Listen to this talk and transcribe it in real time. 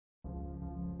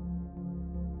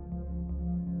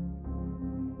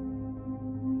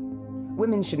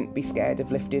Women shouldn't be scared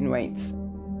of lifting weights.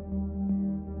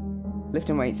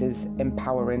 Lifting weights is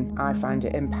empowering. I find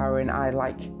it empowering. I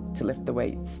like to lift the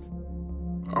weights.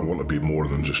 I want to be more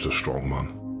than just a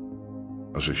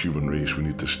strongman. As a human race, we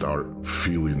need to start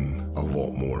feeling a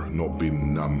lot more, not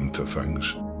being numb to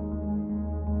things.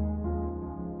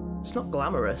 It's not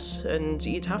glamorous, and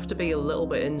you'd have to be a little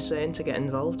bit insane to get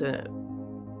involved in it.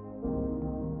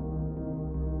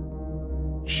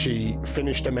 She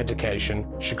finished her medication,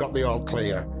 she got the all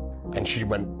clear, and she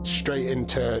went straight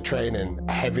into training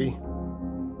heavy.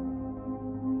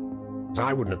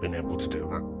 I wouldn't have been able to do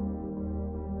that.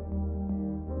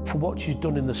 For what she's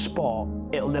done in the sport,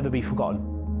 it'll never be forgotten.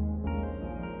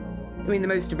 I mean, the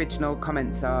most original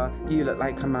comments are, "You look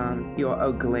like a man, you're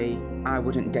ugly, I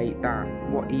wouldn't date that,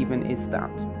 what even is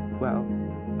that?" Well,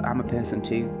 I'm a person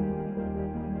too.